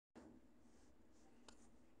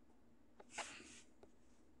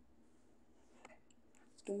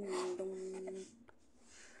My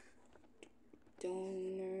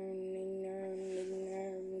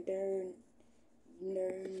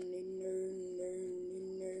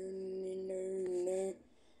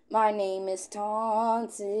name is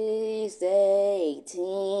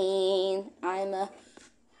Tom618. I'm a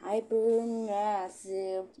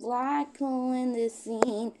hypermassive black hole in the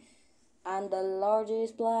scene. I'm the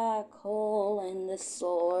largest black hole in the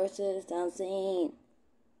solar system scene.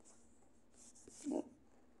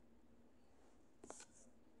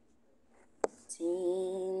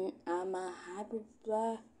 I'm a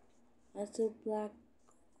hypermassive black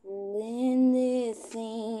hole in this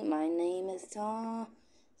scene. My name is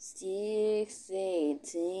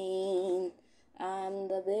Tom618. I'm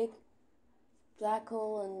the big black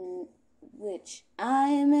hole in which I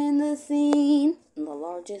am in the scene. I'm the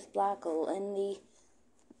largest black hole in the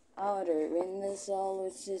outer in the solar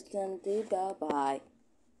system. Bye.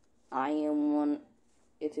 I am 1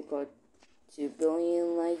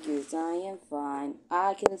 billion light years. I am fine.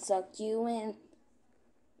 I can suck you in.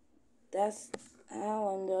 That's how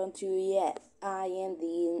I'm done to yet. I am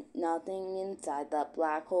the nothing inside the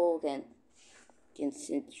black hole can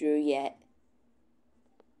sit through yet.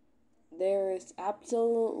 There is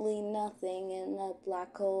absolutely nothing in the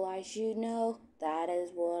black hole I should know. That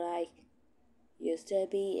is what I used to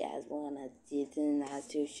be, as one of season has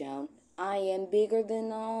to shown. I am bigger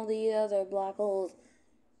than all the other black holes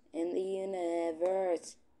in the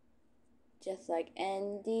universe. Just like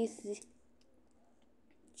NDC,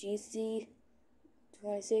 GC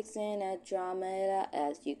 26 and Andromeda,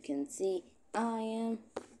 as you can see. I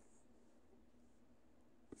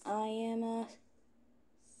am a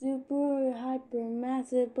super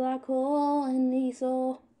hypermassive black hole in the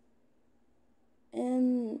soul.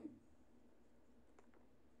 In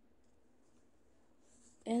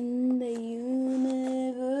the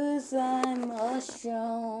universe I must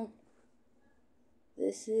show.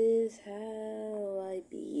 This is how I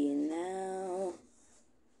be now.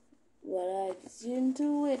 What I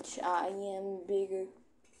into which I am bigger.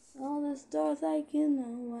 All the stars I can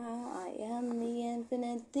know. Wow, I am the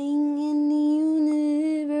infinite thing in the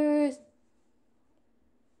universe.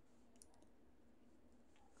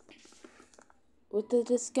 With the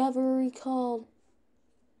discovery called,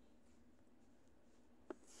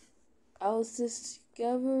 I was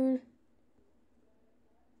discovered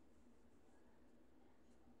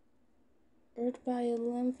Earth by a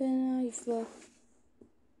lymphin alpha.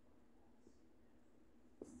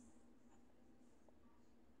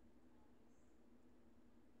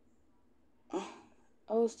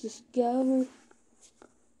 I was discovered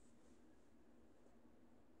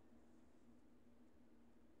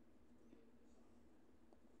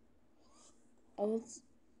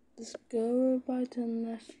by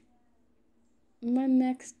my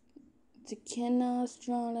Mexican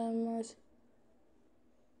astronomers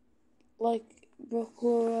like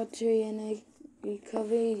Broccoli and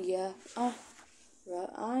Cavadia. I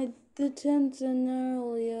the 10th and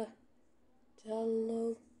earlier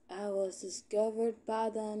tell I was discovered by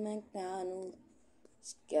the McDonald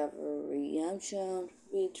discovery. I'm shown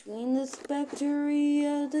between the spectrum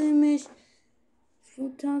of the mission.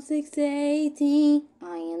 Tom618.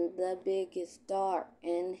 I am the biggest star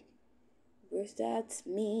in universe. That's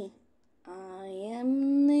me. I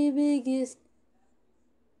am the biggest,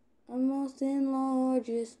 most and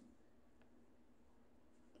largest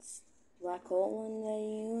black hole in the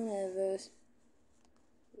universe.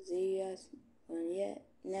 Yet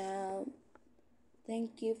now.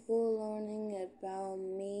 Thank you for learning about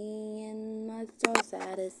me and my star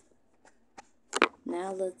status.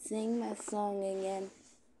 Now let's sing my song again.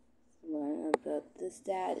 Learn about the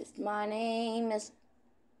status. My name is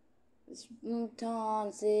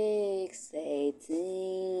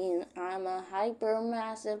Tom618. I'm a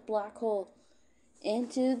hypermassive black hole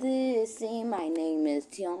into this scene. My name is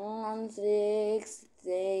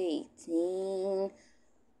Tom618.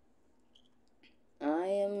 I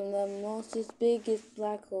am the most biggest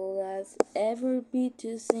black hole that's ever been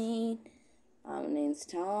to seen. My name's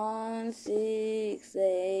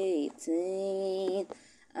Tom618.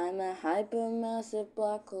 I'm a hypermassive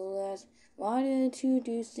black hole that's wanted to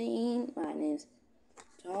do seen. My name's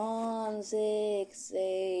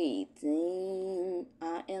Tom618.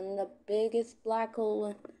 I am the biggest black hole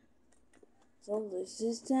in solar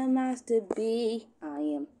system has to be. I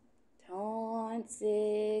am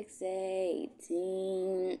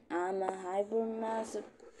Tom618. I'm a hypermassive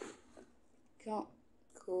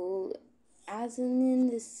cool as in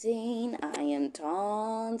the scene. I am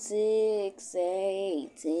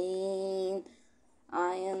Tom618.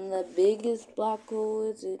 I am the biggest black hole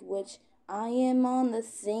wizard, which I am on the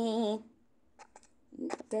scene.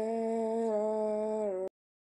 Girl.